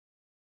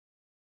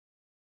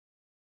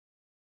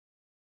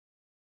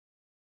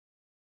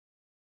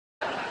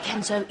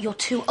Kenzo, you're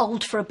too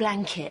old for a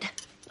blanket.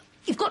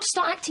 You've got to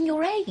start acting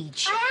your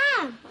age.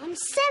 I am. I'm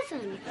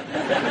 7.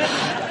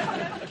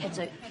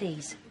 Kenzo,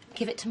 please,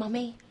 give it to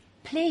Mummy.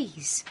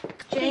 Please.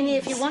 Janie,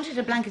 if you wanted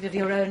a blanket of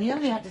your own, you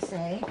only had to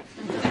say.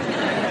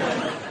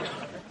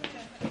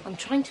 I'm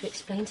trying to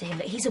explain to him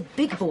that he's a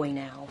big boy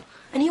now,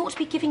 and he ought to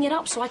be giving it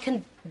up so I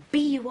can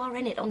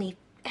B-U-R-N it on the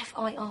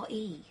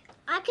F-I-R-E.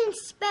 I can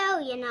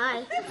spell, you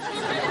know.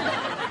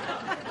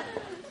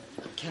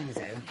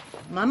 Kenzo,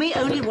 Mummy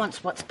only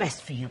wants what's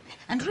best for you.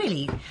 And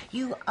really,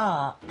 you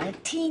are a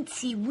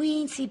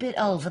teensy-weensy bit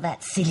old for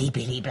that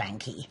silly-billy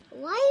blankie.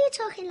 Why are you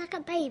talking like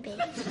a baby?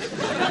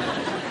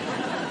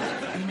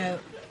 You know,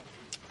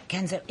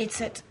 Kenzo,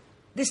 it's at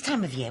this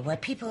time of year where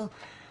people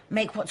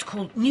make what's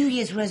called New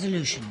Year's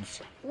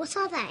resolutions. What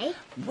are they?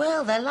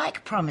 Well, they're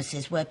like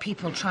promises where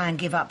people try and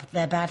give up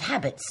their bad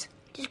habits.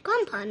 Does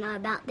Grandpa know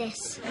about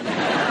this?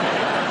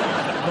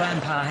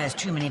 Grandpa has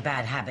too many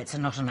bad habits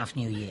and not enough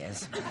New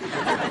Year's.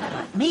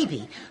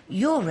 Maybe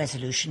your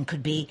resolution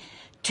could be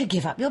to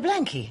give up your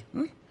blankie.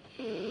 Hmm?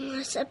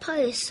 I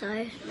suppose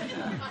so.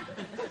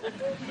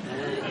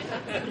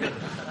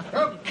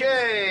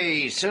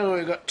 OK, so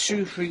we've got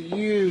 2 for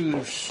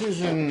you,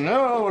 Susan.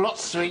 Oh,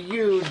 lots for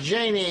you,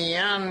 Janie.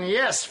 And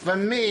yes, for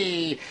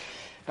me,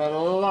 a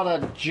lot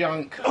of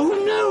junk. Oh,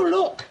 no,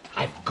 look,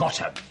 I've got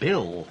a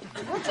bill.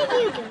 What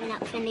are you giving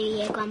up for New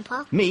Year,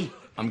 Grandpa? Me?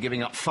 I'm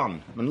giving up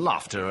fun and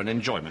laughter and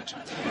enjoyment.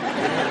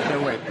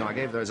 No, wait, no, I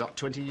gave those up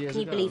 20 years ago.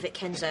 Can you believe it,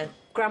 Kenzo?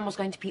 Grandma's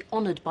going to be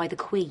honoured by the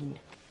Queen.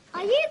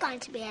 Are you going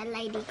to be a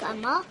lady,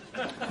 Grandma?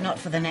 Not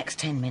for the next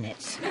 10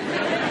 minutes. You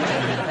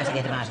better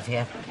get him out of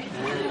here.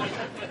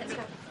 Let's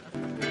go.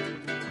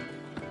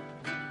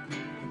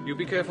 You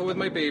be careful with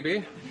my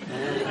baby.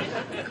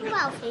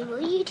 Ralphie,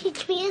 will you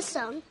teach me a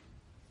song?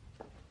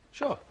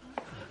 Sure.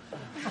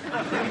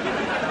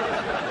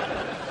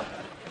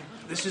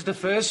 This is the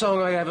first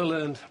song I ever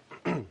learned.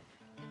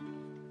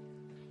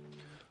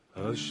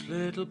 Hush,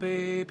 little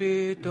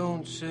baby,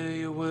 don't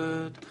say a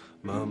word.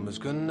 Mama's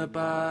gonna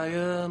buy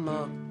a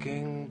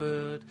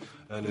mockingbird.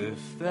 And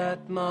if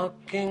that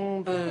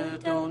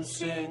mockingbird don't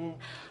sing,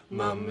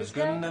 Mama's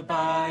gonna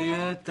buy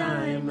a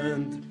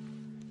diamond.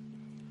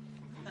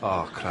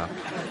 Oh, crap.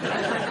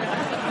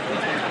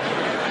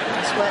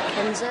 Nice work,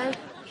 Kenzo.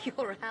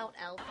 You're out,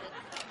 Alfie.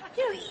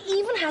 You know, it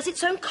even has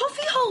its own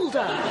coffee holder.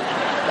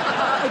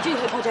 I do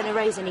hope I don't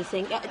erase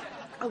anything.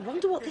 I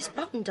wonder what this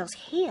button does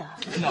here.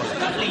 No,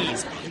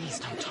 please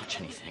don't touch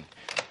anything.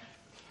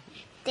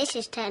 This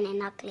is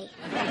turning ugly.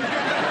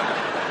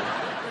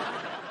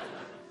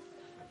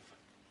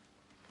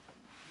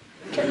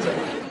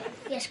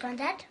 Yes,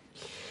 Grandad?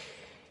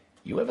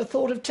 You ever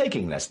thought of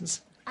taking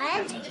lessons? I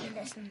am taking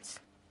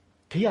lessons.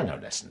 Piano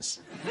lessons?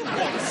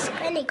 Yes,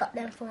 Granny got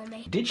them for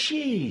me. Did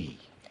she?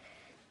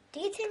 Do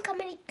you think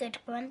I'm any good,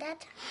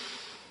 Grandad?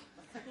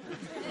 You'll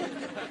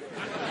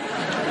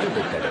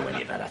be better when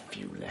you've had a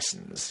few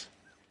lessons.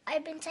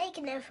 I've been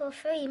taking them for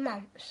 3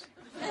 months.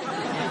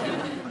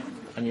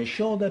 And you're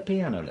sure they're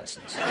piano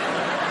lessons?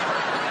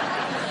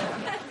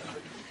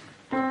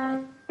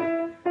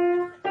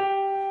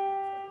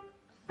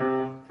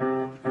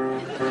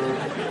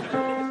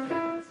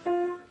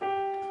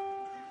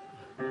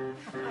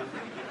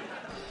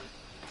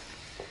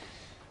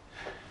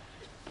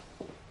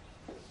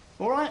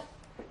 All right?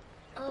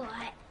 All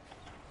right.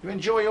 You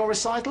enjoy your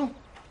recital?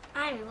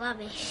 I'm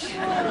rubbish.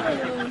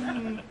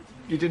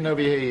 You didn't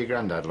overhear your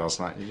granddad last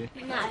night, did you?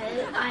 No,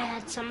 I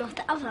had some of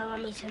the other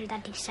mummies and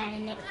daddies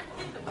saying it.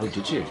 Oh,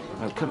 did you?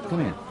 Oh, come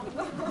here.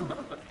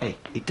 Hey,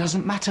 it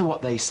doesn't matter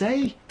what they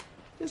say. It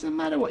doesn't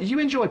matter what... You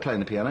enjoy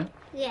playing the piano?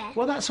 Yeah.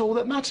 Well, that's all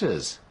that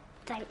matters.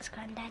 Thanks,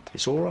 Grandad.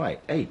 It's all right.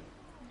 Hey,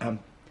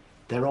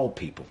 they're old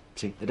people.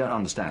 See, they don't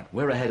understand.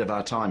 We're ahead of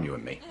our time, you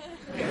and me.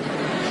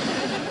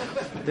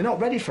 They're not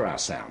ready for our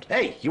sound.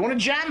 Hey, you want to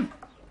jam?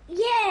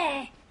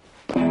 Yeah.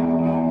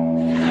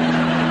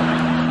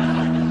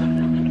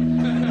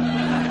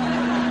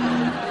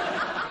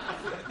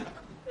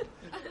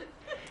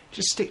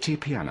 Just stick to your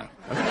piano,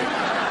 okay?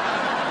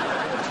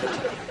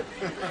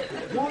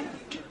 1,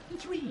 2,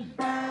 3.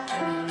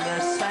 The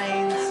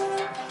saints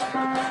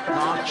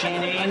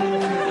marching in.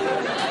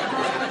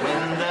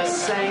 When the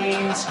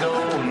saints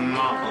go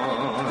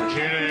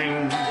marching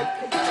in,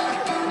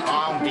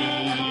 I'll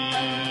be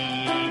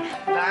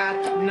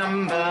that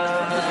number.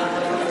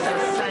 The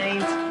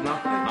saints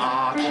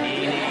marching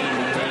in.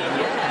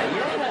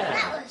 Yeah.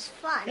 That was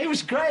fun. It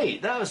was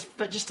great. That was,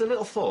 but just a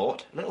little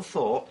thought.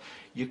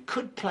 You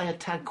could play a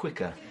tad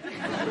quicker.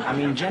 I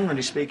mean,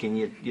 generally speaking,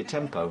 your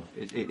tempo,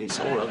 it's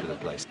all over the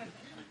place.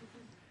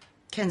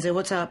 Kenzo,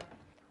 what's up?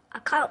 I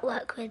can't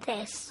work with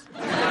this.